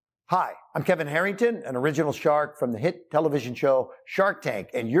Hi, I'm Kevin Harrington, an original shark from the hit television show Shark Tank,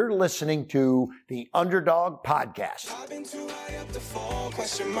 and you're listening to the Underdog Podcast. I've been too high up to fall,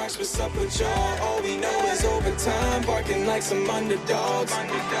 question marks, what's up with y'all? All we know is overtime, barking like some underdogs.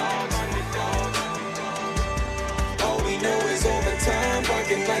 All we know is overtime,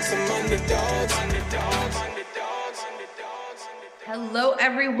 barking like some underdogs. Hello,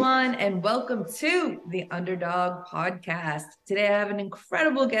 everyone, and welcome to the Underdog Podcast. Today, I have an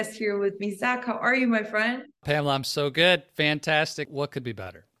incredible guest here with me. Zach, how are you, my friend? Pamela, I'm so good. Fantastic. What could be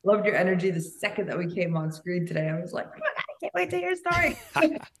better? Loved your energy the second that we came on screen today. I was like, oh my God, I can't wait to hear your story.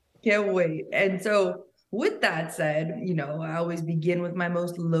 Can't wait. And so with that said, I always begin with my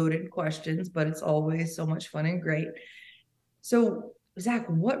most loaded questions, but it's always so much fun and great. So, Zach,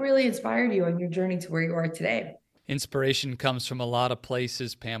 what really inspired you on your journey to where you are today? Inspiration comes from a lot of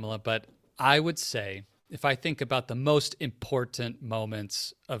places, Pamela, but I would say if I think about the most important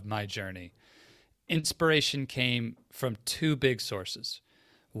moments of my journey, inspiration came from two big sources.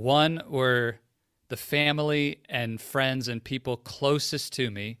 One were the family and friends and people closest to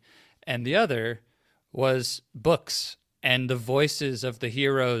me, and the other was books and the voices of the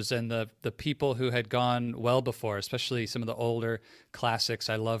heroes and the people who had gone well before, especially some of the older classics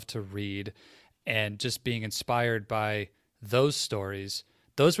I love to read. And just being inspired by those stories,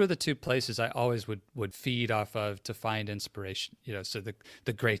 those were the two places I always would feed off of to find inspiration. So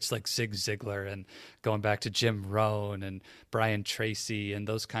the greats like Zig Ziglar and going back to Jim Rohn and Brian Tracy and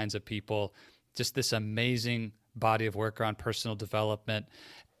those kinds of people, just this amazing body of work around personal development.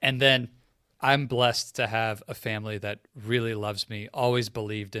 And then I'm blessed to have a family that really loves me, always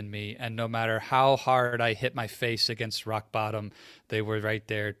believed in me, and no matter how hard I hit my face against rock bottom, they were right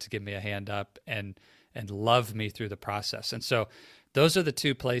there to give me a hand up and love me through the process. And so those are the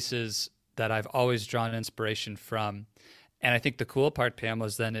two places that I've always drawn inspiration from. And I think the cool part, Pam,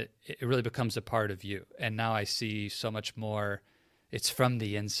 was then it really becomes a part of you. And now I see so much more. It's from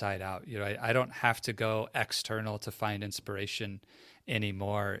the inside out. I don't have to go external to find inspiration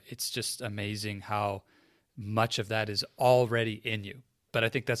anymore. It's just amazing how much of that is already in you. But I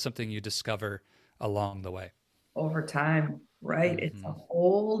think that's something you discover along the way. Over time, right? Mm-hmm. It's a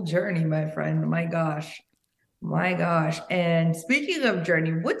whole journey, my friend. My gosh. And speaking of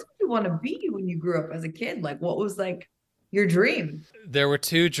journey, what did you want to be when you grew up as a kid? Like, what was like your dream? There were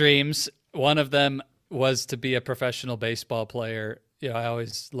two dreams. One of them was to be a professional baseball player. I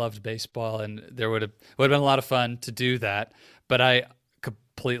always loved baseball, and there would have been a lot of fun to do that. But I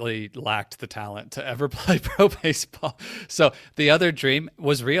completely lacked the talent to ever play pro baseball. So the other dream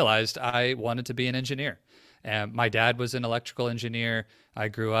was realized. I wanted to be an engineer. And my dad was an electrical engineer. I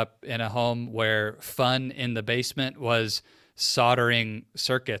grew up in a home where fun in the basement was soldering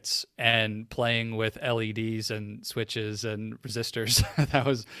circuits and playing with LEDs and switches and resistors. That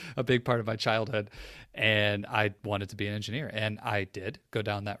was a big part of my childhood. And I wanted to be an engineer. And I did go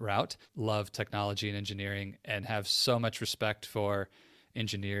down that route, love technology and engineering, and have so much respect for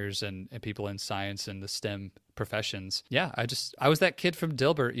engineers and people in science and the STEM professions. Yeah, I was that kid from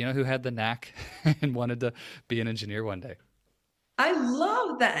Dilbert, who had the knack and wanted to be an engineer one day. I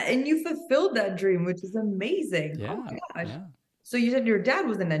love that. And you fulfilled that dream, which is amazing. Yeah, oh my gosh. Yeah. So you said your dad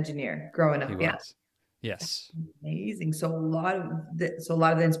was an engineer growing up. He was. Yes. That's amazing. So a lot of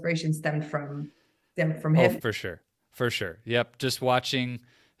the inspiration stemmed from him. Oh, for sure. Yep. Just watching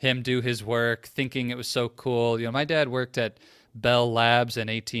him do his work, thinking it was so cool. My dad worked at Bell Labs and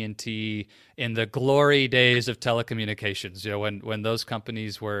AT&T in the glory days of telecommunications, when those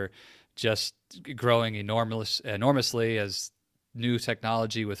companies were just growing enormously as new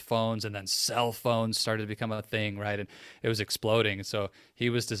technology with phones, and then cell phones started to become a thing, right? And it was exploding. And so he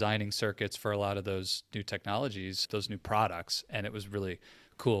was designing circuits for a lot of those new technologies, those new products. And it was really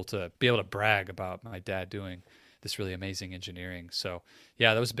cool to be able to brag about my dad doing this really amazing engineering. So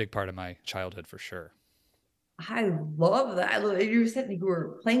yeah, that was a big part of my childhood for sure. I love that. You said you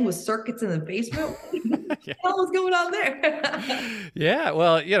were playing with circuits in the basement. What the hell was going on there? Yeah,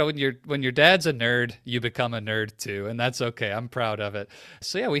 well, when your dad's a nerd, you become a nerd too, and that's okay. I'm proud of it.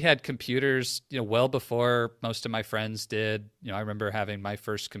 So yeah, we had computers, well before most of my friends did. I remember having my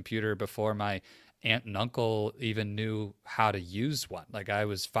first computer before my aunt and uncle even knew how to use one. Like I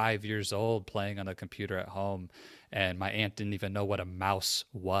was 5 years old playing on a computer at home, and my aunt didn't even know what a mouse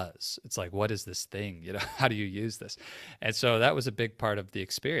was. It's like, what is this thing? How do you use this? And so that was a big part of the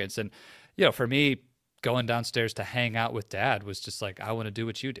experience. And, for me, going downstairs to hang out with Dad was just like, I want to do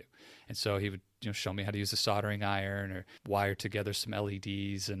what you do. And so he would, show me how to use a soldering iron or wire together some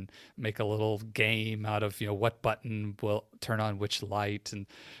LEDs and make a little game out of, what button will turn on which light. And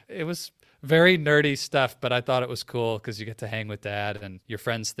it was very nerdy stuff, but I thought it was cool because you get to hang with dad and your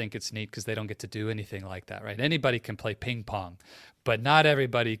friends think it's neat because they don't get to do anything like that, right? Anybody can play ping pong, but not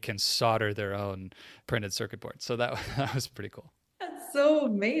everybody can solder their own printed circuit board. So that, that was pretty cool. That's so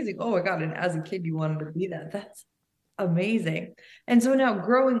amazing. Oh my God. And as a kid, you wanted to be that. That's amazing. And so now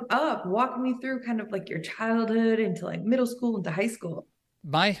growing up, walk me through kind of like your childhood into like middle school into high school.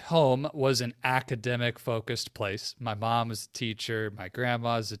 My home was an academic focused place. My mom was a teacher. My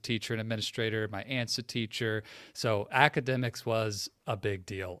grandma was a teacher and administrator. My aunt's a teacher. So academics was a big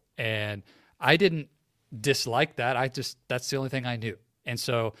deal. And I didn't dislike that. That's the only thing I knew. And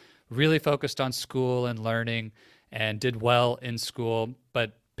so really focused on school and learning and did well in school.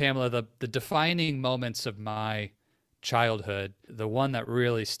 But Pamela, the defining moments of my childhood, the one that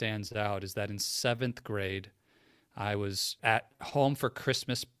really stands out is that in 7th grade, I was at home for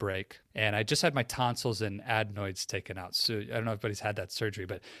Christmas break, and I just had my tonsils and adenoids taken out. So I don't know if anybody's had that surgery,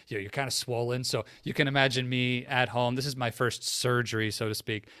 but you're kind of swollen. So you can imagine me at home. This is my first surgery, so to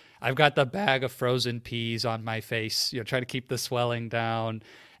speak. I've got the bag of frozen peas on my face, trying to keep the swelling down.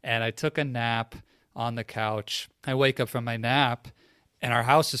 And I took a nap on the couch. I wake up from my nap, and our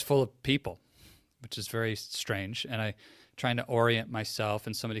house is full of people, which is very strange. And I trying to orient myself,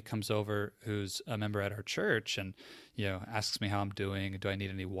 and somebody comes over who's a member at our church and asks me how I'm doing, do I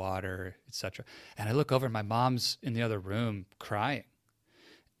need any water, etc. And I look over and my mom's in the other room crying,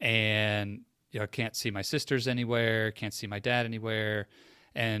 and I can't see my sisters anywhere, can't see my dad anywhere.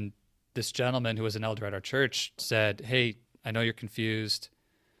 And this gentleman who was an elder at our church said, "Hey, I know you're confused.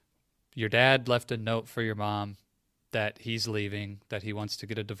 Your dad left a note for your mom that he's leaving, that he wants to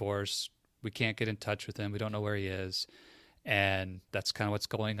get a divorce. We can't get in touch with him. We don't know where he is. And that's kind of what's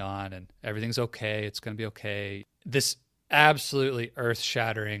going on, and everything's okay. It's going to be okay." This absolutely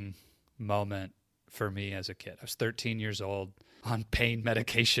earth-shattering moment for me as a kid. I was 13 years old on pain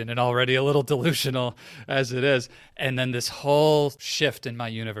medication and already a little delusional as it is. And then this whole shift in my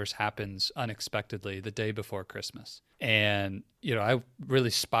universe happens unexpectedly the day before Christmas. And, I really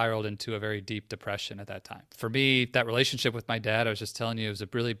spiraled into a very deep depression at that time. For me, that relationship with my dad, I was just telling you, it was a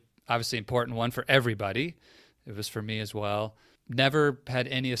really obviously important one for everybody. It was for me as well. Never had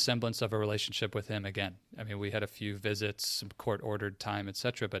any semblance of a relationship with him again. I mean, we had a few visits, some court-ordered time,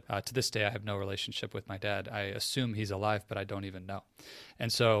 etc. But to this day, I have no relationship with my dad. I assume he's alive, but I don't even know.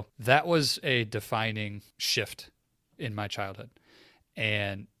 And so that was a defining shift in my childhood.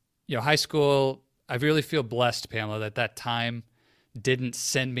 And, high school, I really feel blessed, Pamela, that time didn't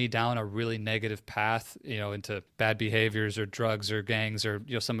send me down a really negative path, into bad behaviors or drugs or gangs or,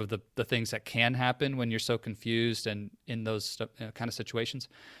 some of the things that can happen when you're so confused and in those kind of situations.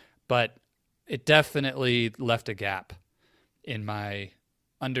 But it definitely left a gap in my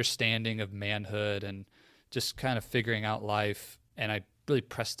understanding of manhood and just kind of figuring out life. And I really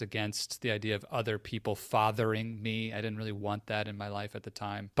pressed against the idea of other people fathering me. I didn't really want that in my life at the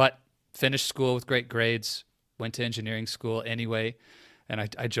time, but finished school with great grades. Went to engineering school anyway, and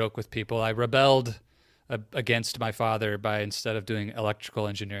I joke with people. I rebelled against my father by, instead of doing electrical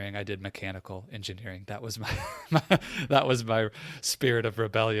engineering, I did mechanical engineering. That was that was my spirit of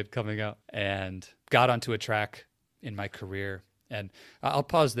rebellion coming out, and got onto a track in my career. And I'll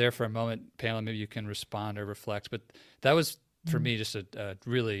pause there for a moment, Pamela. Maybe you can respond or reflect. But that was for me just a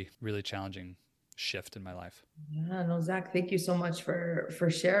really, really challenging shift in my life. Yeah, no, Zach, thank you so much for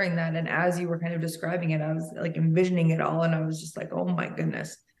sharing that. And as you were kind of describing it, I was like envisioning it all, and I was just like, oh my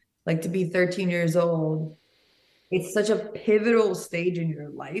goodness, like to be 13 years old, it's such a pivotal stage in your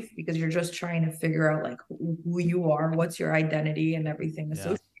life because you're just trying to figure out like who you are, what's your identity, and everything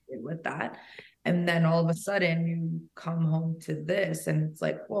associated with that. And then all of a sudden you come home to this, and it's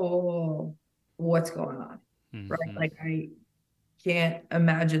like, whoa, what's going on? Mm-hmm. Right? Like I can't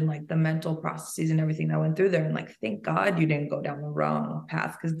imagine like the mental processes and everything that went through there. And like, thank God you didn't go down the wrong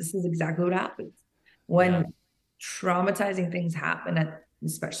path, because this is exactly what happens when traumatizing things happen,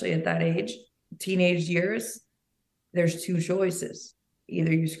 especially at that age, teenage years. There's two choices: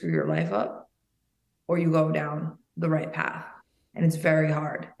 either you screw your life up or you go down the right path. And it's very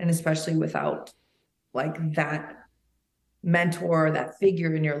hard. And especially without like that mentor, that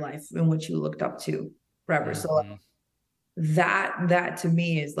figure in your life in which you looked up to forever. Mm-hmm. So like, that to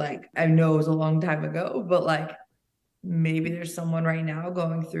me is like, I know it was a long time ago, but like maybe there's someone right now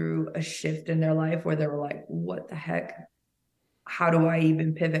going through a shift in their life where they were like, what the heck? How do I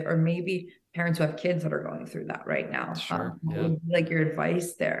even pivot? Or maybe parents who have kids that are going through that right now. Sure. What would be like your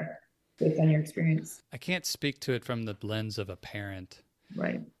advice there based on your experience? I can't speak to it from the lens of a parent.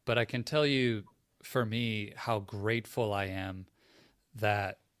 Right. But I can tell you, for me, how grateful I am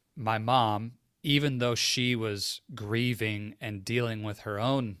that my mom, even though she was grieving and dealing with her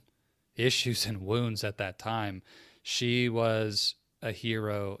own issues and wounds at that time, she was a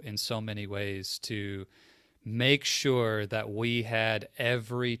hero in so many ways to make sure that we had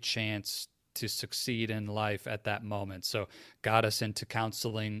every chance to succeed in life at that moment. So got us into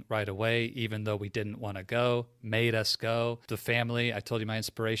counseling right away, even though we didn't want to go, made us go. The family, I told you my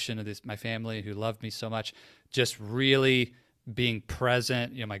inspiration of this, my family who loved me so much, just really being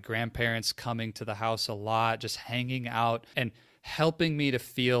present, my grandparents coming to the house a lot, just hanging out and helping me to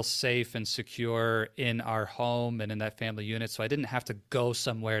feel safe and secure in our home and in that family unit. So I didn't have to go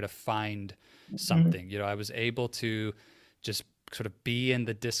somewhere to find something. I was able to just sort of be in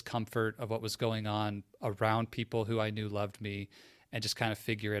the discomfort of what was going on around people who I knew loved me and just kind of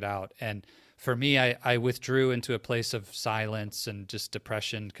figure it out. And for me, I withdrew into a place of silence and just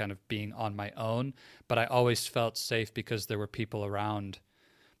depression, kind of being on my own. But I always felt safe because there were people around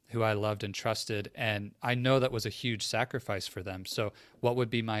who I loved and trusted. And I know that was a huge sacrifice for them. So what would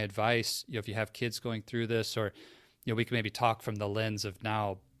be my advice, if you have kids going through this, or, we can maybe talk from the lens of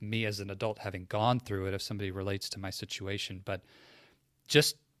now me as an adult having gone through it, if somebody relates to my situation, but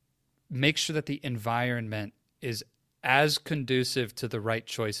just make sure that the environment is as conducive to the right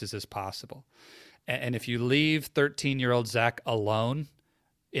choices as possible. And if you leave 13-year-old Zach alone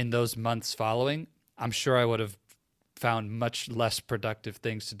in those months following, I'm sure I would have found much less productive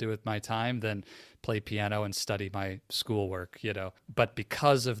things to do with my time than play piano and study my schoolwork, But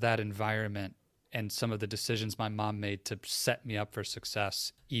because of that environment and some of the decisions my mom made to set me up for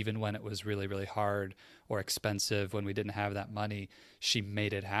success, even when it was really, really hard or expensive, when we didn't have that money, she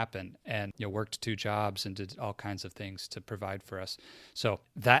made it happen and worked 2 jobs and did all kinds of things to provide for us. So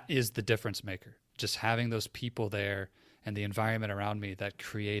that is the difference maker, just having those people there and the environment around me that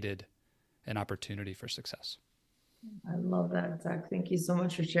created an opportunity for success. I love that, Zach. Thank you so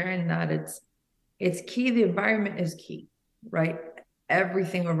much for sharing that. It's key. The environment is key, right?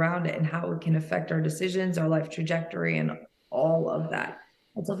 Everything around it and how it can affect our decisions, our life trajectory, and all of that.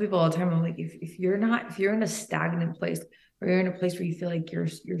 I tell people all the time, I'm like, if you're in a stagnant place, or you're in a place where you feel like you're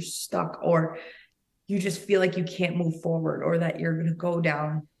stuck, or you just feel like you can't move forward, or that you're going to go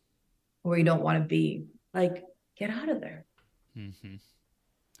down where you don't want to be, like, get out of there.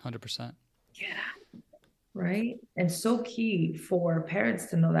 100%. Yeah. Right. And so key for parents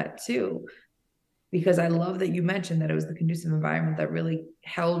to know that too, because I love that you mentioned that it was the conducive environment that really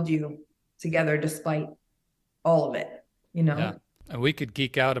held you together despite all of it, Yeah. And we could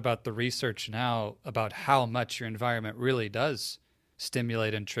geek out about the research now about how much your environment really does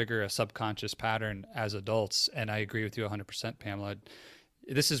stimulate and trigger a subconscious pattern as adults. And I agree with you 100%, Pamela.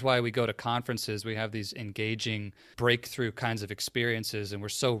 This is why we go to conferences. We have these engaging breakthrough kinds of experiences, and we're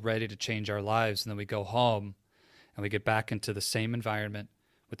so ready to change our lives. And then we go home and we get back into the same environment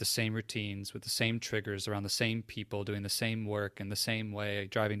with the same routines, with the same triggers, around the same people, doing the same work in the same way,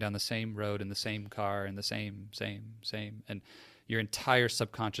 driving down the same road in the same car, in the same. And your entire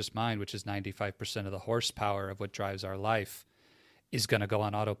subconscious mind, which is 95% of the horsepower of what drives our life, is going to go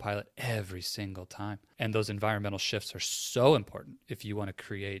on autopilot every single time. And those environmental shifts are so important if you want to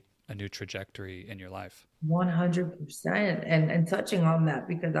create a new trajectory in your life. 100%. And touching on that,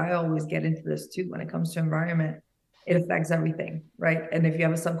 because I always get into this too, when it comes to environment, it affects everything, right? And if you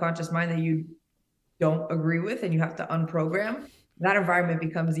have a subconscious mind that you don't agree with and you have to unprogram, that environment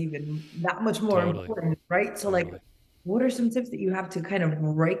becomes even that much more important, right? So like, what are some tips that you have to kind of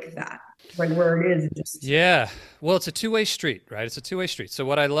break that, right, where it is? Just Yeah. Well, it's a two-way street, right? It's a two-way street. So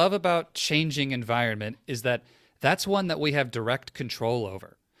what I love about changing environment is that that's one that we have direct control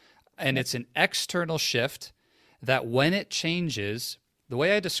over. And it's an external shift that when it changes, the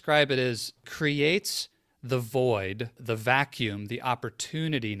way I describe it is creates the void, the vacuum, the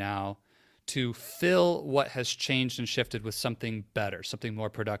opportunity now to fill what has changed and shifted with something better, something more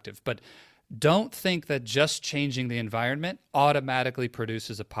productive. But don't think that just changing the environment automatically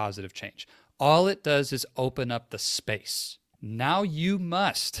produces a positive change. All it does is open up the space. Now you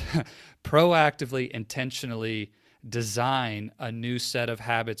must proactively, intentionally design a new set of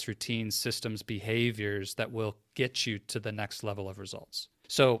habits, routines, systems, behaviors that will get you to the next level of results.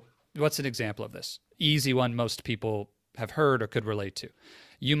 So what's an example of this? Easy one most people have heard or could relate to.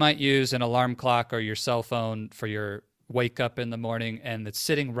 You might use an alarm clock or your cell phone for your wake up in the morning, and it's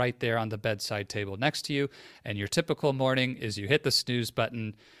sitting right there on the bedside table next to you. And your typical morning is you hit the snooze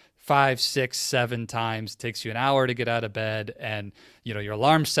button 5, 6, 7 times. It takes you an hour to get out of bed, and your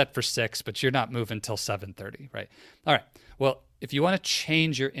alarm's set for 6, but you're not moving till 7:30, right? All right. Well, if you want to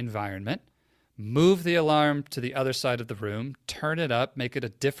change your environment, move the alarm to the other side of the room, turn it up, make it a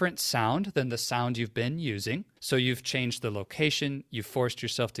different sound than the sound you've been using. So you've changed the location, you've forced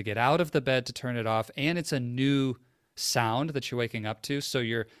yourself to get out of the bed to turn it off, and it's a new sound that you're waking up to. So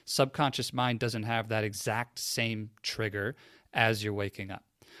your subconscious mind doesn't have that exact same trigger as you're waking up.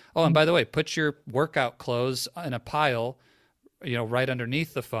 Oh, and by the way, put your workout clothes in a pile, right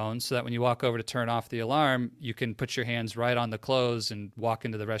underneath the phone, so that when you walk over to turn off the alarm, you can put your hands right on the clothes and walk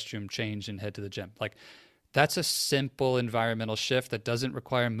into the restroom, change, and head to the gym. Like, that's a simple environmental shift that doesn't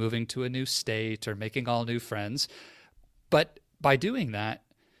require moving to a new state or making all new friends. But by doing that,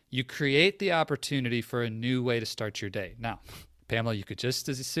 you create the opportunity for a new way to start your day. Now, Pamela, you could just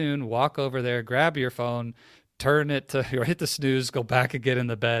as soon walk over there, grab your phone, turn it to, or hit the snooze, go back and get in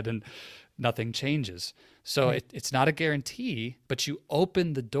the bed, and nothing changes. So it's not a guarantee, but you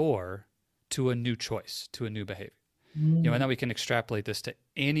open the door to a new choice, to a new behavior. And then we can extrapolate this to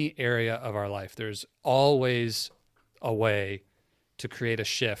any area of our life. There's always a way to create a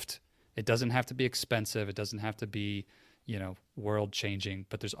shift. It doesn't have to be expensive. It doesn't have to be, world changing,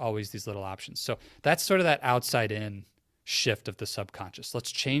 but there's always these little options. So that's sort of that outside in shift of the subconscious.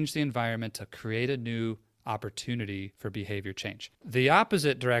 Let's change the environment to create a new opportunity for behavior change. The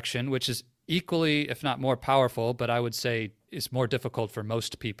opposite direction, which is equally, if not more powerful, but I would say is more difficult for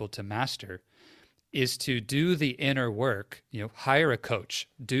most people to master, is to do the inner work, hire a coach,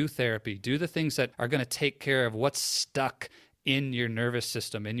 do therapy, do the things that are going to take care of what's stuck in your nervous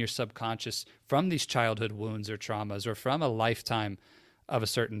system, in your subconscious from these childhood wounds or traumas or from a lifetime of a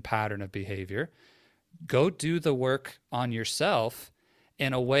certain pattern of behavior. Go do the work on yourself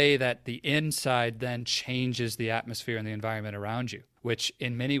in a way that the inside then changes the atmosphere and the environment around you, which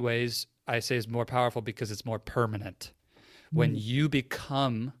in many ways I say is more powerful because it's more permanent. When you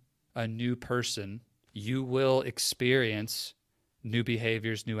become a new person, you will experience new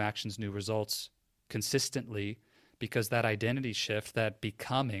behaviors, new actions, new results consistently, because that identity shift, that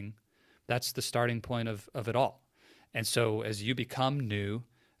becoming, that's the starting point of it all. And so as you become new,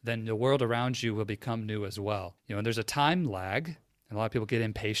 then the world around you will become new as well. And there's a time lag, and a lot of people get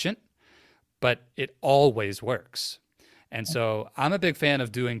impatient, but it always works. And so I'm a big fan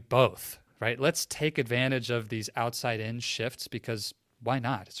of doing both, right? Let's take advantage of these outside in shifts, because why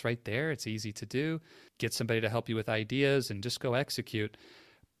not? It's right there. It's easy to do. Get somebody to help you with ideas and just go execute.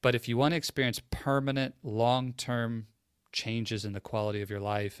 But if you want to experience permanent, long-term changes in the quality of your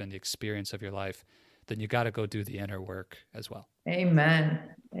life and the experience of your life, then you got to go do the inner work as well. Amen.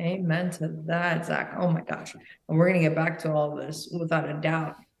 Amen to that, Zach. Oh my gosh. And we're going to get back to all of this without a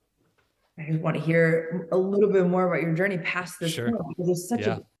doubt. I just want to hear a little bit more about your journey past this point, because it's such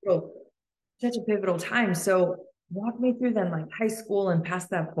a pivotal time. So walk me through then, like high school and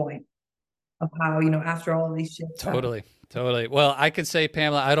past that point of how, after all of these shifts. Totally. Well, I could say,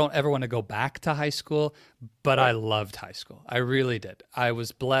 Pamela, I don't ever want to go back to high school, but I loved high school. I really did. I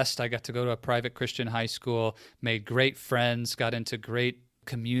was blessed. I got to go to a private Christian high school, made great friends, got into great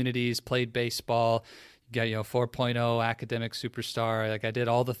communities, played baseball, got 4.0 academic superstar. Like, I did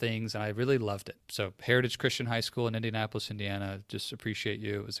all the things and I really loved it. So Heritage Christian High School in Indianapolis, Indiana, just appreciate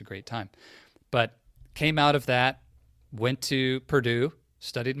you. It was a great time. But came out of that, went to Purdue,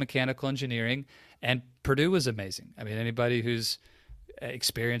 studied mechanical engineering, and Purdue was amazing. I mean, anybody who's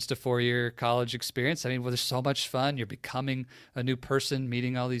experienced a 4-year college experience, there's so much fun. You're becoming a new person,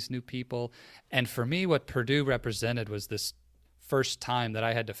 meeting all these new people. And for me, what Purdue represented was this first time that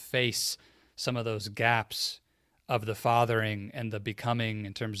I had to face some of those gaps of the fathering and the becoming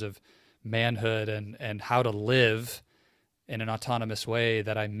in terms of manhood and how to live in an autonomous way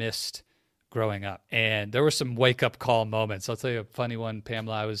that I missed growing up. And there were some wake-up call moments. I'll tell you a funny one,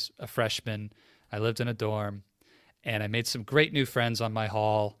 Pamela. I was a freshman. I lived in a dorm, and I made some great new friends on my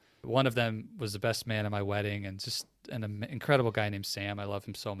hall. One of them was the best man at my wedding, and just an incredible guy named Sam. I love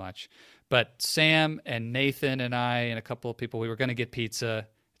him so much. But Sam and Nathan and I and a couple of people, we were going to get pizza.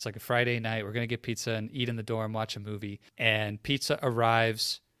 It's like a Friday night. We're going to get pizza and eat in the dorm, watch a movie. And pizza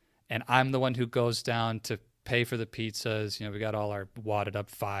arrives, and I'm the one who goes down to pay for the pizzas. We got all our wadded up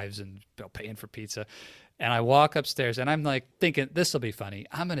fives and paying for pizza. And I walk upstairs and I'm like thinking, this will be funny.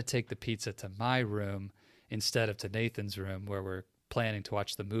 I'm going to take the pizza to my room instead of to Nathan's room where we're planning to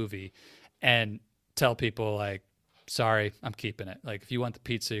watch the movie, and tell people like, sorry, I'm keeping it. Like, if you want the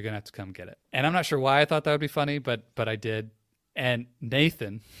pizza, you're going to have to come get it. And I'm not sure why I thought that would be funny, but I did. And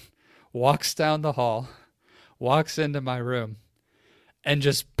Nathan walks down the hall, walks into my room, and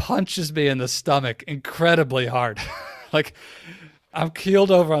just punches me in the stomach incredibly hard. Like, I'm keeled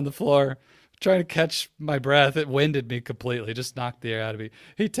over on the floor, trying to catch my breath. It winded me completely, just knocked the air out of me.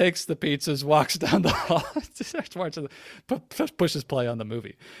 He takes the pizzas, walks down the hall, starts watching, pushes play on the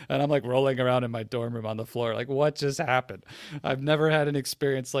movie. And I'm like rolling around in my dorm room on the floor, like, what just happened? I've never had an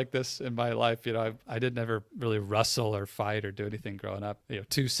experience like this in my life. You know, I didn't ever really wrestle or fight or do anything growing up. You know,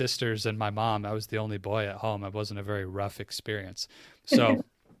 2 sisters and my mom. I was the only boy at home. It wasn't a very rough experience. So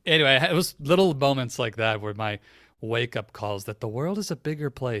anyway, it was little moments like that where my wake-up calls that the world is a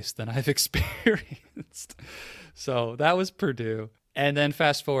bigger place than I've experienced. So that was Purdue. And then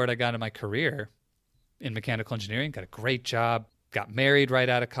fast forward, I got into my career in mechanical engineering, got a great job, got married right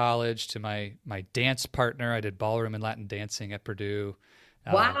out of college to my dance partner. I did ballroom and Latin dancing at Purdue.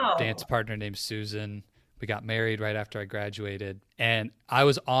 Wow. Dance partner named Susan. We got married right after I graduated. And I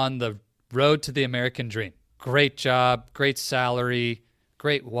was on the road to the American dream. Great job, great salary,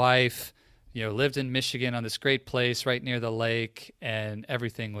 great wife, you know, lived in Michigan on this great place right near the lake, and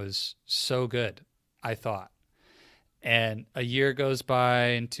everything was so good, I thought. And a year goes by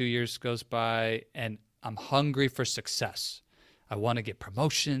and 2 years goes by, and I'm hungry for success. I want to get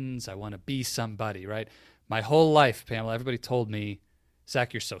promotions. I want to be somebody, right? My whole life, Pamela, everybody told me,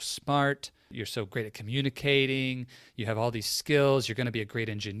 Zach, you're so smart. You're so great at communicating. You have all these skills. You're going to be a great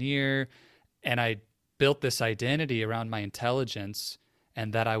engineer. And I built this identity around my intelligence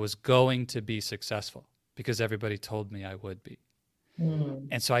and that I was going to be successful because everybody told me I would be.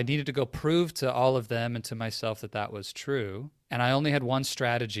 And so I needed to go prove to all of them and to myself that that was true. And I only had one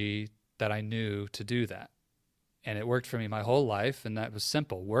strategy that I knew to do that. And it worked for me my whole life. And that was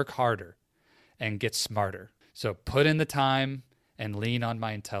simple: work harder and get smarter. So put in the time and lean on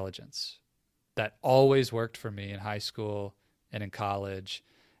my intelligence. That always worked for me in high school and in college.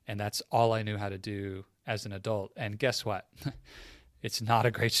 And that's all I knew how to do as an adult. And guess what? It's not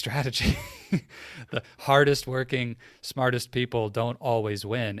a great strategy. The hardest working, smartest people don't always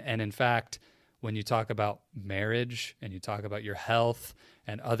win. And in fact, when you talk about marriage and you talk about your health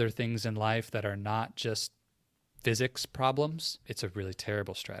and other things in life that are not just physics problems, it's a really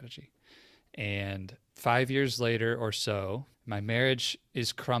terrible strategy. And 5 years later or so, my marriage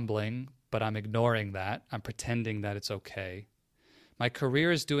is crumbling, but I'm ignoring that. I'm pretending that it's okay. My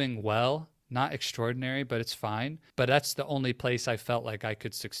career is doing well. Not extraordinary, but it's fine. But that's the only place I felt like I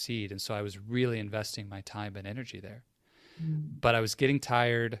could succeed. And so I was really investing my time and energy there. But I was getting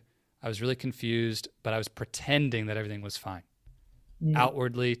tired. I was really confused, but I was pretending that everything was fine.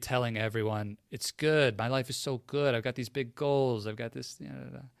 Outwardly telling everyone, it's good. My life is so good. I've got these big goals. I've got this.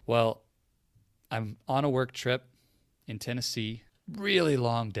 Well, I'm on a work trip in Tennessee, really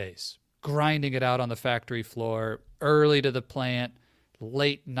long days, grinding it out on the factory floor, early to the plant,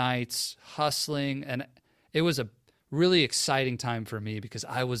 late nights, hustling. And it was a really exciting time for me because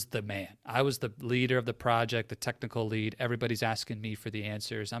I was the man. I was the leader of the project, the technical lead. Everybody's asking me for the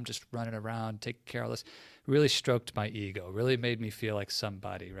answers. I'm just running around, taking care of this. Really stroked my ego, really made me feel like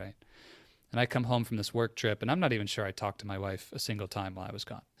somebody, right? And I come home from this work trip, and I'm not even sure I talked to my wife a single time while I was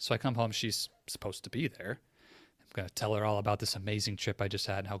gone. So I come home, she's supposed to be there. I'm going to tell her all about this amazing trip I just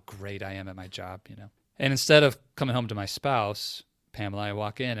had and how great I am at my job, you know. And instead of coming home to my spouse, Pamela, I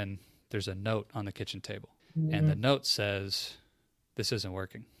walk in and there's a note on the kitchen table. And the note says, this isn't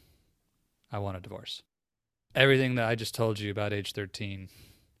working. I want a divorce. Everything that I just told you about age 13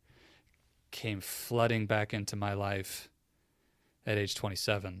 came flooding back into my life at age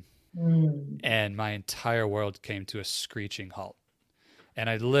 27. And my entire world came to a screeching halt. And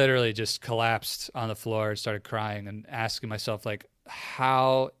I literally just collapsed on the floor and started crying and asking myself, like,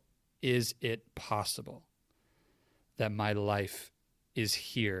 how is it possible that my life is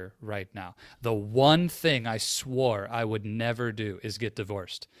here right now? The one thing I swore I would never do is get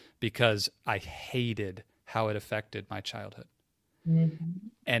divorced because I hated how it affected my childhood.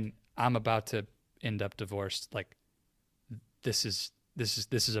 And I'm about to end up divorced. Like, this is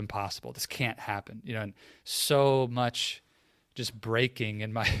impossible. This can't happen. You know, and so much just breaking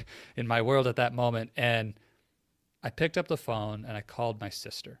in my world at that moment. And I picked up the phone and I called my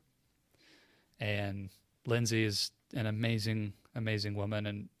sister. And Lindsay is an amazing woman.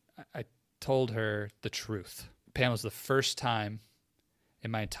 And I told her the truth. Pam, was the first time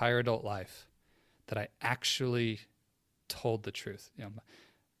in my entire adult life that I actually told the truth. You know,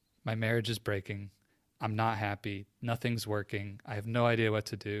 my marriage is breaking. I'm not happy. Nothing's working. I have no idea what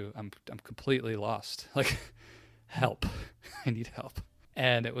to do. I'm completely lost. Like, help. I need help.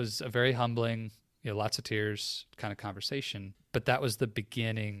 And it was a very humbling, you know, lots of tears kind of conversation. But that was the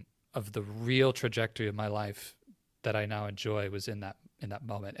beginning of the real trajectory of my life that I now enjoy, was in that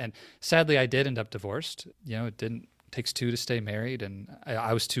moment. And sadly, I did end up divorced. You know, it takes two to stay married, and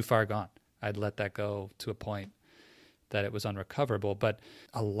I was too far gone. I'd let that go to a point that it was unrecoverable. But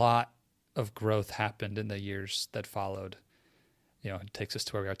a lot of growth happened in the years that followed. It takes us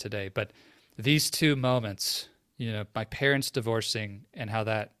to where we are today. But these two moments, my parents divorcing and how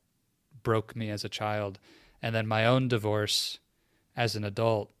that broke me as a child, and then my own divorce as an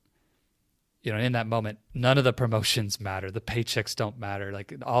adult, in that moment, none of the promotions matter. The paychecks don't matter.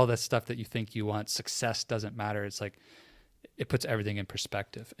 Like all that stuff that you think you want, success doesn't matter. It's like, it puts everything in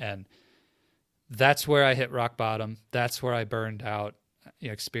perspective. And that's where I hit rock bottom. That's where I burned out,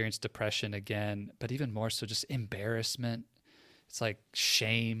 experienced depression again, but even more so just embarrassment. It's like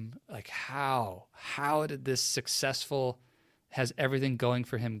shame. Like how did this successful, has everything going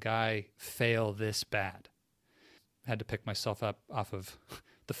for him guy fail this bad? I had to pick myself up off of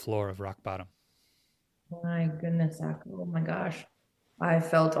the floor of rock bottom. My goodness, Zach. Oh my gosh. I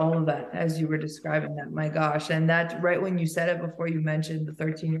felt all of that as you were describing that. My gosh. And that's right when you said it, before you mentioned the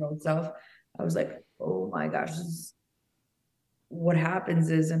 13-year-old self, I was like, oh my gosh. What happens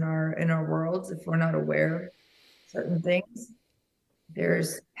is in our worlds, if we're not aware of certain things,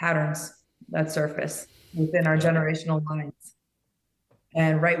 there's patterns that surface within our generational lines.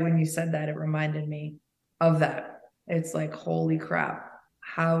 And right when you said that, it reminded me of that. It's like, holy crap,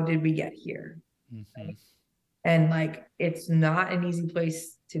 how did we get here? Mm-hmm. And like, it's not an easy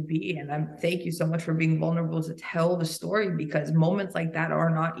place to be. And thank you so much for being vulnerable to tell the story, because moments like that are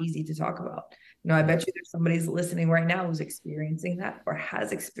not easy to talk about. I bet you there's somebody's listening right now who's experiencing that or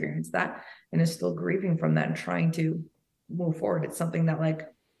has experienced that and is still grieving from that and trying to move forward. It's something that like,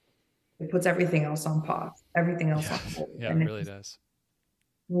 it puts everything else on pause, everything else on hold. Yeah, it really does.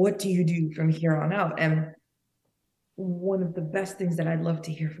 What do you do from here on out? And one of the best things that I'd love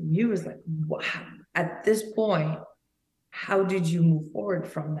to hear from you is like, at this point, how did you move forward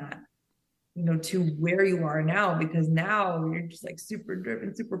from that, to where you are now? Because now you're just like super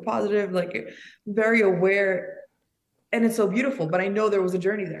driven, super positive, like very aware, and it's so beautiful. But I know there was a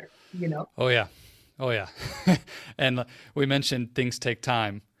journey there, Oh yeah. And we mentioned things take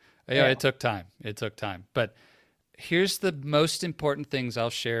time. Yeah, it took time. But here's the most important things. I'll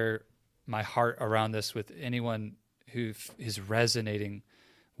share my heart around this with anyone who is resonating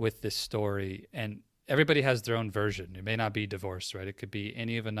with this story. And everybody has their own version. It may not be divorce, right? It could be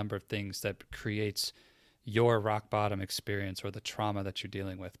any of a number of things that creates your rock bottom experience or the trauma that you're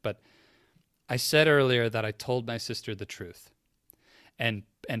dealing with. But I said earlier that I told my sister the truth. And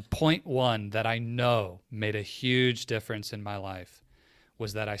point one that I know made a huge difference in my life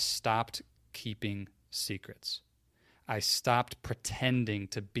was that I stopped keeping secrets. I stopped pretending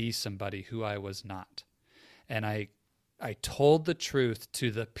to be somebody who I was not. And I told the truth to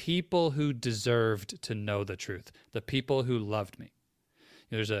the people who deserved to know the truth, the people who loved me.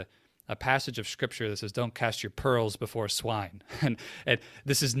 There's a passage of scripture that says, don't cast your pearls before swine. And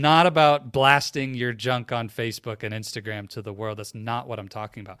this is not about blasting your junk on Facebook and Instagram to the world. That's not what I'm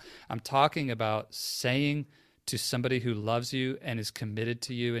talking about. I'm talking about saying to somebody who loves you and is committed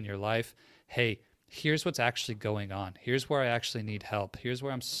to you in your life, hey, here's what's actually going on. Here's where I actually need help. Here's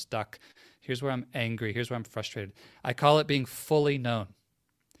where I'm stuck. Here's where I'm angry. Here's where I'm frustrated. I call it being fully known.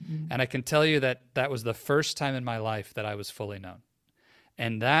 Mm-hmm. And I can tell you that was the first time in my life that I was fully known.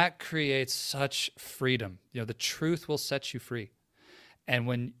 And that creates such freedom. The truth will set you free. And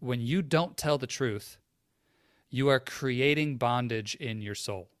when you don't tell the truth, you are creating bondage in your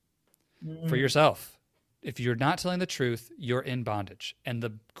soul for yourself. If you're not telling the truth, you're in bondage. And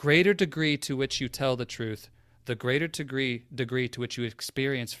the greater degree to which you tell the truth, the greater degree to which you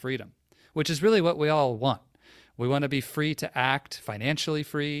experience freedom, which is really what we all want. We want to be free to act, financially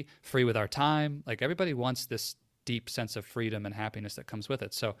free with our time. Like everybody wants this deep sense of freedom and happiness that comes with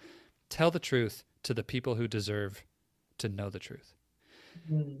it. So tell the truth to the people who deserve to know the truth.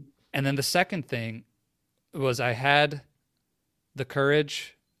 Mm. And then the second thing was I had the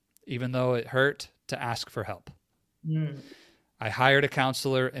courage, even though it hurt, to ask for help. Mm. I hired a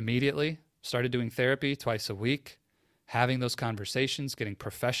counselor immediately, started doing therapy twice a week, having those conversations, getting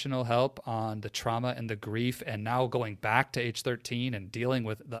professional help on the trauma and the grief, and now going back to age 13 and dealing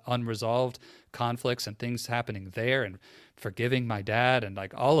with the unresolved conflicts and things happening there and forgiving my dad and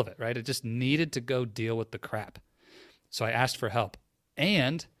like all of it, right? It just needed to go deal with the crap. So I asked for help.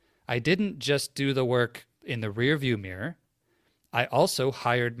 And I didn't just do the work in the rearview mirror. I also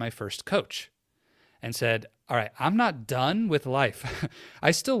hired my first coach and said, all right, I'm not done with life.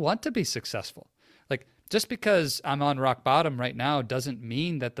 I still want to be successful. Like, just because I'm on rock bottom right now doesn't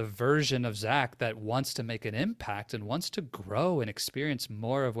mean that the version of Zach that wants to make an impact and wants to grow and experience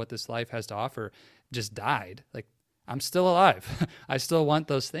more of what this life has to offer just died. Like, I'm still alive. I still want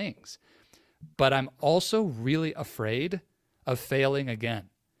those things. But I'm also really afraid of failing again.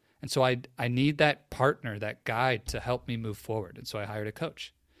 And so I need that partner, that guide to help me move forward. And so I hired a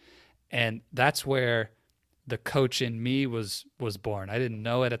coach. And that's where the coach in me was born. I didn't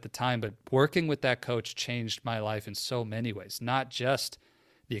know it at the time, but working with that coach changed my life in so many ways, not just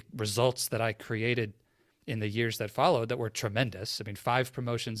the results that I created in the years that followed that were tremendous. I mean, 5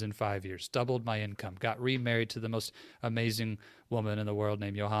 promotions in 5 years, doubled my income, got remarried to the most amazing woman in the world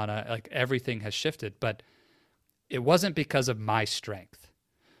named Johanna. Like, everything has shifted, but it wasn't because of my strength,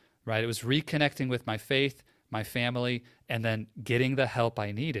 right? It was reconnecting with my faith, my family, and then getting the help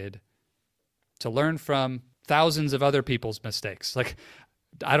I needed to learn from thousands of other people's mistakes. Like,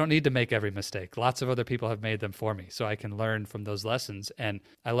 I don't need to make every mistake. Lots of other people have made them for me, so I can learn from those lessons. And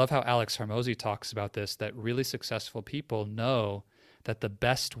I love how Alex Hormozi talks about this, that really successful people know that the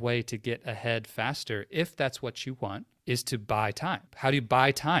best way to get ahead faster, if that's what you want, is to buy time. How do you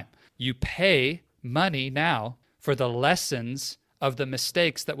buy time? You pay money now for the lessons of the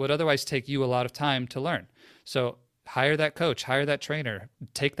mistakes that would otherwise take you a lot of time to learn. So hire that coach, hire that trainer,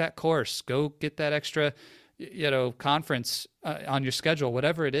 take that course, go get that extra conference on your schedule,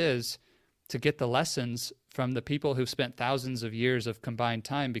 whatever it is, to get the lessons from the people who've spent thousands of years of combined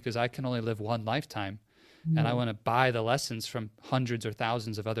time, because I can only live one lifetime. And I want to buy the lessons from hundreds or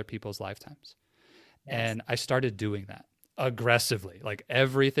thousands of other people's lifetimes. Yes. And I started doing that aggressively. Like,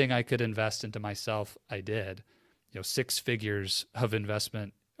 everything I could invest into myself, I did. 6 figures of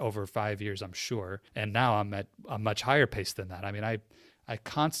investment over 5 years, I'm sure. And now I'm at a much higher pace than that. I mean, I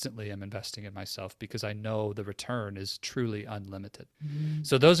constantly am investing in myself because I know the return is truly unlimited.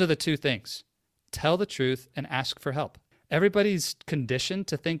 So those are the 2 things. Tell the truth and ask for help. Everybody's conditioned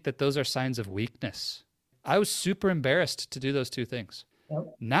to think that those are signs of weakness. I was super embarrassed to do those 2 things.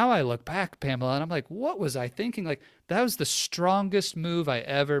 Yep. Now I look back, Pamela, and I'm like, what was I thinking? Like, that was the strongest move I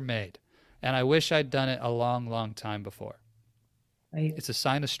ever made. And I wish I'd done it a long, long time before. Right. It's a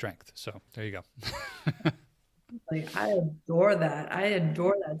sign of strength. So there you go. Like, I adore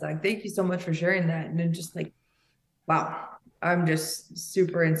that. Zach. Thank you so much for sharing that. And then just like, wow, I'm just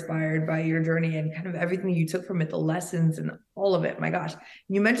super inspired by your journey and kind of everything you took from it, the lessons and all of it. My gosh.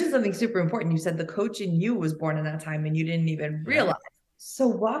 You mentioned something super important. You said the coach in you was born in that time and you didn't even realize. So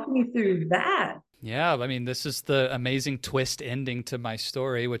walk me through that. Yeah, I mean, this is the amazing twist ending to my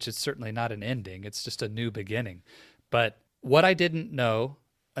story, which is certainly not an ending. It's just a new beginning. But what I didn't know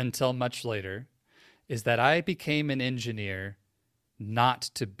until much later is that I became an engineer not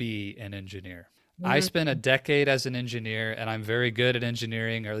to be an engineer. I spent a decade as an engineer, and I'm very good at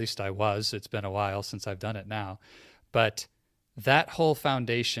engineering, or at least I was. It's been a while since I've done it now. But that whole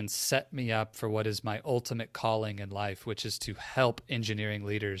foundation set me up for what is my ultimate calling in life, which is to help engineering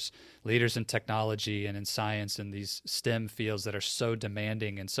leaders in technology and in science and these STEM fields that are so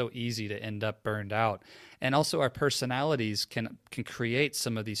demanding and so easy to end up burned out. And also our personalities can create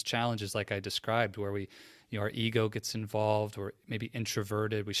some of these challenges like I described, where our ego gets involved, or maybe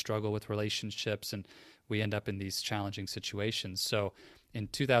introverted, we struggle with relationships, and we end up in these challenging situations. So in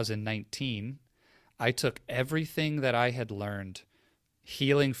 2019, I took everything that I had learned,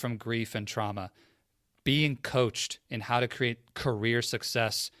 healing from grief and trauma, being coached in how to create career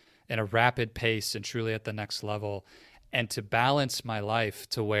success in a rapid pace and truly at the next level, and to balance my life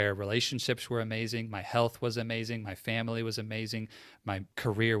to where relationships were amazing, my health was amazing, my family was amazing, my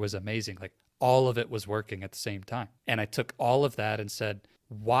career was amazing. Like, all of it was working at the same time. And I took all of that and said,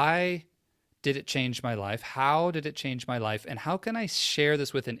 why did it change my life? How did it change my life? And how can I share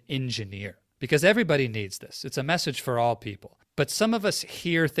this with an engineer? Because everybody needs this. It's a message for all people. But some of us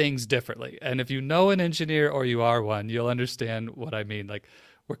hear things differently. And if you know an engineer or you are one, you'll understand what I mean. Like,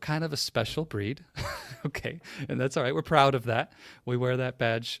 we're kind of a special breed. Okay. And that's all right. We're proud of that. We wear that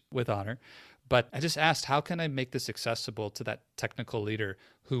badge with honor. But I just asked, how can I make this accessible to that technical leader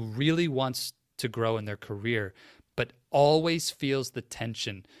who really wants to grow in their career, but always feels the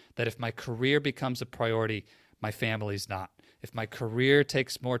tension that if my career becomes a priority, my family's not. If my career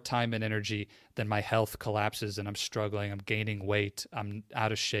takes more time and energy, then my health collapses and I'm struggling, I'm gaining weight, I'm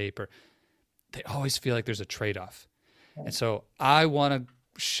out of shape, or they always feel like there's a trade-off. And so I want to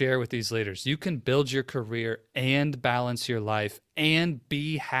share with these leaders, you can build your career and balance your life and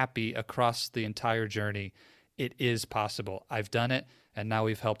be happy across the entire journey. It is possible. I've done it, and now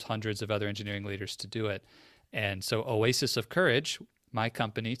we've helped hundreds of other engineering leaders to do it. And so Oasis of Courage, my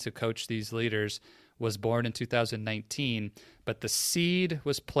company to coach these leaders, was born in 2019, but the seed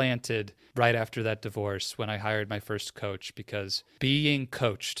was planted right after that divorce when I hired my first coach, because being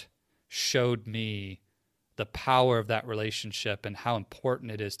coached showed me the power of that relationship and how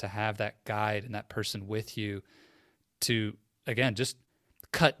important it is to have that guide and that person with you to, again, just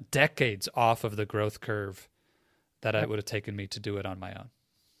cut decades off of the growth curve that it would have taken me to do it on my own.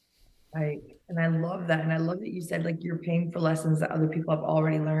 Right. And I love that. And I love that you said, like, you're paying for lessons that other people have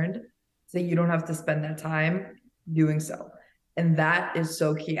already learned. so you don't have to spend that time doing so. And that is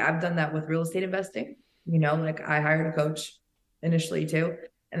so key. I've done that with real estate investing. Like I hired a coach initially too.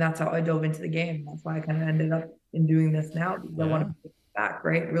 And that's how I dove into the game. That's why I kind of ended up in doing this now, because I want to give back,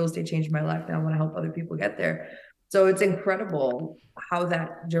 right? Real estate changed my life. Now I want to help other people get there. So it's incredible how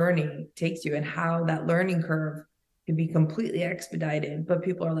that journey takes you and how that learning curve can be completely expedited. But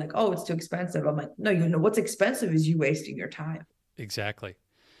people are like, oh, it's too expensive. I'm like, no, what's expensive is you wasting your time. Exactly.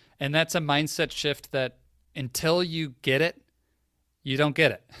 And that's a mindset shift that until you get it, you don't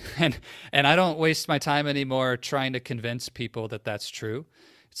get it. And I don't waste my time anymore trying to convince people that that's true.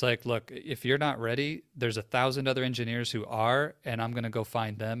 It's like, look, if you're not ready, there's 1,000 other engineers who are, and I'm going to go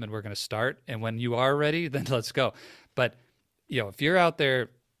find them and we're going to start. And when you are ready, then let's go. But, if you're out there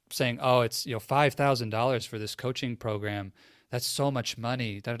saying, oh, it's, $5,000 for this coaching program, that's so much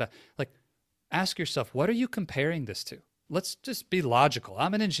money. Like, ask yourself, what are you comparing this to? Let's just be logical.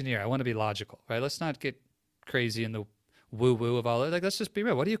 I'm an engineer. I want to be logical, right? Let's not get crazy in the woo-woo of all that. Like, let's just be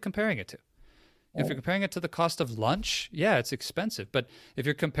real. What are you comparing it to? If you're comparing it to the cost of lunch, yeah, it's expensive. But if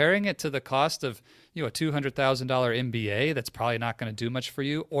you're comparing it to the cost of, a $200,000 MBA, that's probably not going to do much for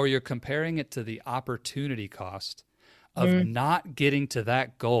you. Or you're comparing it to the opportunity cost of not getting to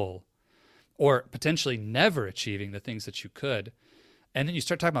that goal, or potentially never achieving the things that you could. And then you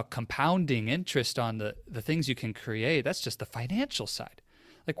start talking about compounding interest on the things you can create. That's just the financial side.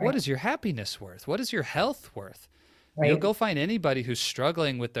 Like, what is your happipiness worth? What is your health worth? Right. You'll go find anybody who's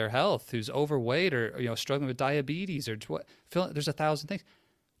struggling with their health, who's overweight, or struggling with diabetes, or what. There's 1,000 things.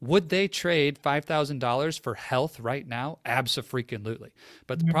 Would they trade $5,000 for health right now? Abso-freaking-lutely.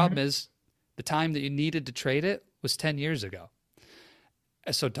 But the problem is, the time that you needed to trade it was 10 years ago.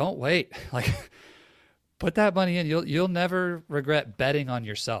 So don't wait. Like, put that money in. You'll never regret betting on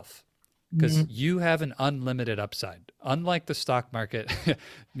yourself, because you have an unlimited upside. Unlike the stock market,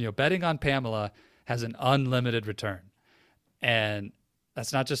 betting on Pamela has an unlimited return. And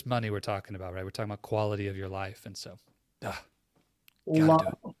that's not just money we're talking about, right? We're talking about quality of your life. And so, gotta do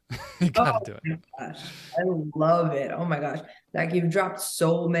it. You gotta do it. Gosh, I love it. Oh my gosh. Like, you've dropped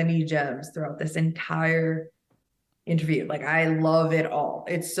so many gems throughout this entire interview. Like, I love it all.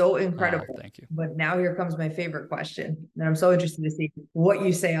 It's so incredible. Oh, thank you. But now here comes my favorite question. And I'm so interested to see what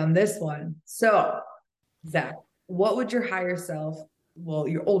you say on this one. So, Zach, what would your higher self, well,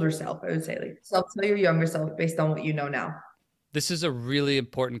 your older self, I would say, like, tell your younger self based on what you know now? This is a really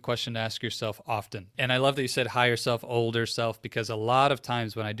important question to ask yourself often. And I love that you said higher self, older self, because a lot of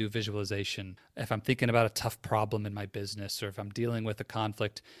times when I do visualization, if I'm thinking about a tough problem in my business, or if I'm dealing with a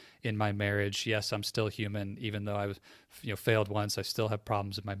conflict in my marriage, yes, I'm still human. Even though I've failed once, I still have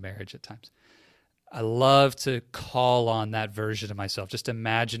problems in my marriage at times. I love to call on that version of myself, just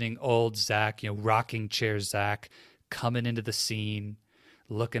imagining old Zach, rocking chair Zach, coming into the scene,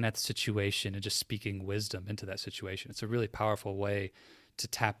 looking at the situation and just speaking wisdom into that situation. It's a really powerful way to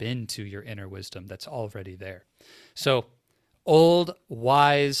tap into your inner wisdom that's already there. So, old,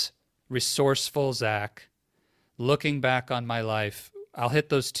 wise, resourceful Zach, looking back on my life, I'll hit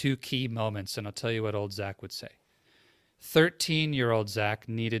those two key moments and I'll tell you what old Zach would say. 13-year-old Zach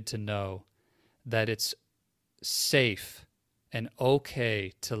needed to know that it's safe and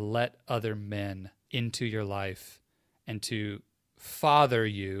okay to let other men into your life and to father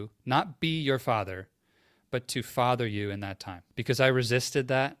you, not be your father, but to father you in that time. Because I resisted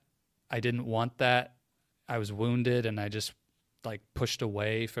that. I didn't want that. I was wounded and I just pushed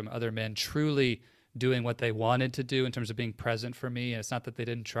away from other men truly doing what they wanted to do in terms of being present for me. And it's not that they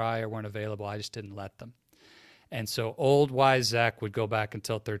didn't try or weren't available. I just didn't let them. And so old wise Zach would go back and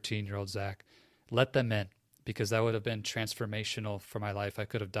tell 13-year-old Zach, let them in, because that would have been transformational for my life. I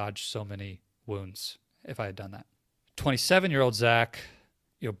could have dodged so many wounds if I had done that. 27-year-old Zach,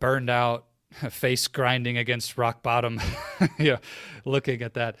 burned out, face grinding against rock bottom, looking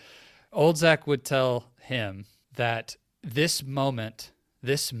at that. Old Zach would tell him that this moment,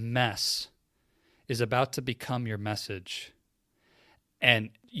 this mess, is about to become your message. And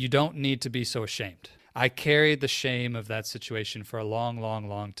you don't need to be so ashamed. I carried the shame of that situation for a long, long,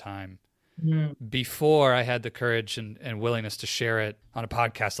 long time. Before I had the courage and willingness to share it on a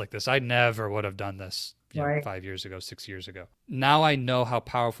podcast like this. I never would have done this 5 years ago, 6 years ago. Now I know how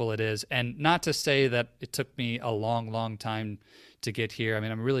powerful it is. And not to say that it took me a long, long time to get here. I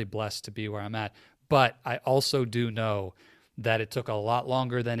mean, I'm really blessed to be where I'm at. But I also do know that it took a lot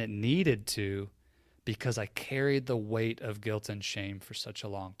longer than it needed to, because I carried the weight of guilt and shame for such a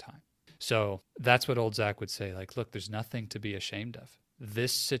long time. So that's what old Zach would say. Look, there's nothing to be ashamed of.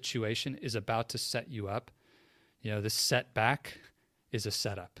 This situation is about to set you up. This setback is a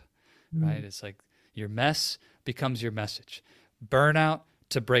setup, right? It's like your mess becomes your message. Burnout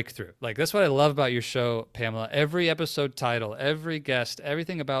to break through. Like, that's what I love about your show, Pamela. Every episode title, every guest,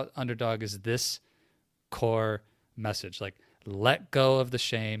 everything about Underdog is this core message. Like, let go of the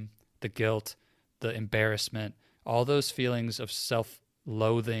shame, the guilt, the embarrassment, all those feelings of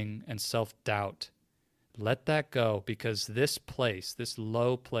self-loathing and self-doubt. Let that go, because this place, this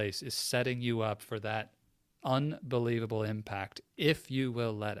low place, is setting you up for that unbelievable impact if you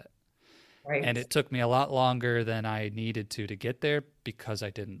will let it. Right. And it took me a lot longer than I needed to get there because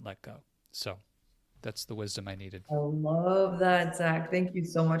I didn't let go. So that's the wisdom I needed. I love that, Zach. Thank you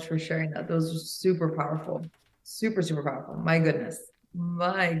so much for sharing that. Those are super powerful. Super, super powerful. My goodness.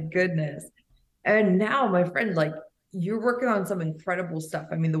 My goodness. And now, my friend, like, you're working on some incredible stuff.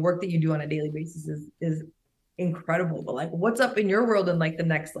 I mean, the work that you do on a daily basis is incredible. But like, what's up in your world in like the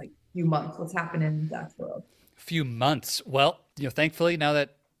next like few months? What's happening in Zach's world? Few months. Well, thankfully, now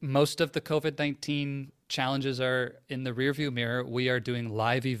that most of the COVID-19 challenges are in the rearview mirror, we are doing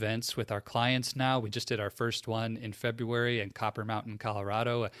live events with our clients now. We just did our first one in February in Copper Mountain,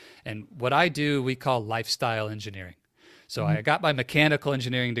 Colorado. And what I do, we call lifestyle engineering. So I got my mechanical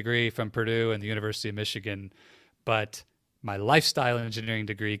engineering degree from Purdue and the University of Michigan, but my lifestyle engineering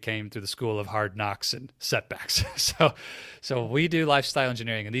degree came through the School of Hard Knocks and Setbacks. So we do lifestyle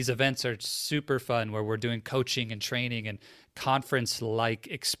engineering, and these events are super fun where we're doing coaching and training and conference-like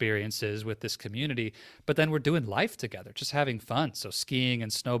experiences with this community, but then we're doing life together, just having fun. So skiing and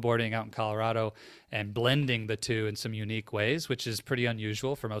snowboarding out in Colorado and blending the two in some unique ways, which is pretty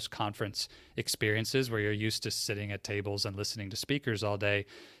unusual for most conference experiences where you're used to sitting at tables and listening to speakers all day.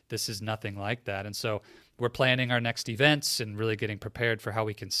 This is nothing like that. And so we're planning our next events and really getting prepared for how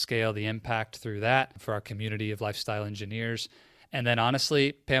we can scale the impact through that for our community of lifestyle engineers. And then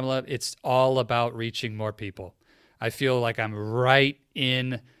honestly, Pamela, it's all about reaching more people. I feel like I'm right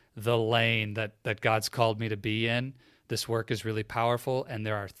in the lane that God's called me to be in. This work is really powerful, and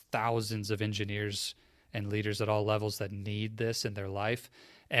there are thousands of engineers and leaders at all levels that need this in their life,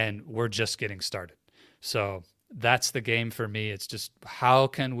 and we're just getting started. So that's the game for me. It's just, how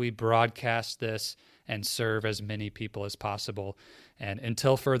can we broadcast this and serve as many people as possible? And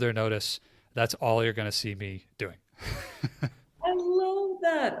until further notice, that's all you're going to see me doing. I love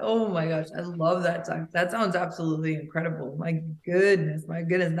that. Oh my gosh. I love that, Zach. That sounds absolutely incredible. My goodness. My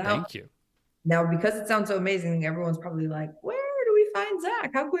goodness. Now, Thank you. Now, because it sounds so amazing, everyone's probably like, where do we find Zach?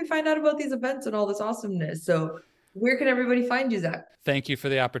 How can we find out about these events and all this awesomeness? So where can everybody find you, Zach? Thank you for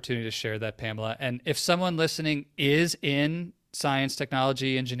the opportunity to share that, Pamela. And if someone listening is in science,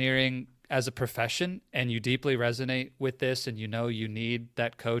 technology, engineering as a profession, and you deeply resonate with this and you know you need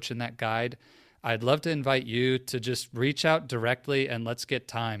that coach and that guide, I'd love to invite you to just reach out directly and let's get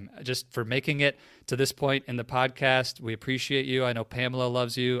time. Just for making it to this point in the podcast, we appreciate you. I know Pamela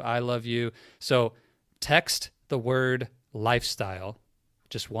loves you. I love you. So text the word lifestyle,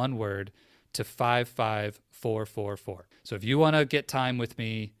 just one word, to 55444. So if you want to get time with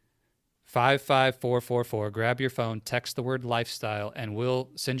me, 55444, grab your phone, text the word lifestyle, and we'll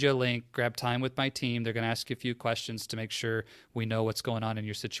send you a link. Grab time with my team. They're going to ask you a few questions to make sure we know what's going on in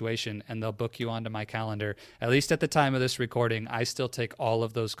your situation, and they'll book you onto my calendar. At least at the time of this recording, I still take all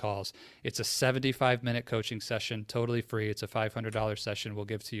of those calls. It's a 75-minute coaching session, totally free. It's a $500 session we'll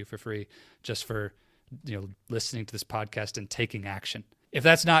give to you for free just for listening to this podcast and taking action. If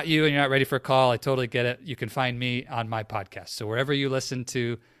that's not you and you're not ready for a call, I totally get it. You can find me on my podcast. So wherever you listen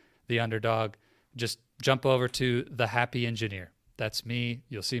to The Underdog, just jump over to The Happy Engineer. That's me.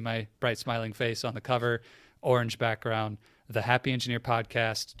 You'll see my bright smiling face on the cover, orange background, The Happy Engineer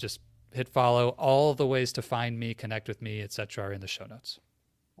podcast. Just hit follow. All the ways to find me, connect with me, etc. are in the show notes.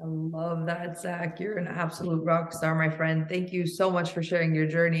 I love that, Zach. You're an absolute rock star, my friend. Thank you so much for sharing your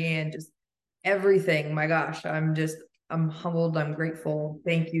journey and just everything. My gosh, I'm humbled. I'm grateful.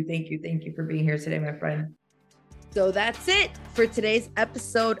 Thank you. Thank you. Thank you for being here today, my friend. So that's it for today's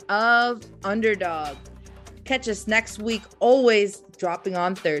episode of Underdog. Catch us next week, always dropping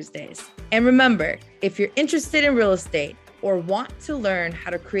on Thursdays. And remember, if you're interested in real estate or want to learn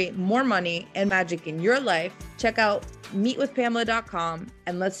how to create more money and magic in your life, check out meetwithpamela.com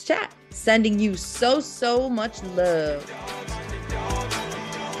and let's chat. Sending you so much love.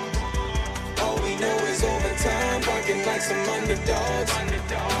 All we know is overtime, barking like some underdogs.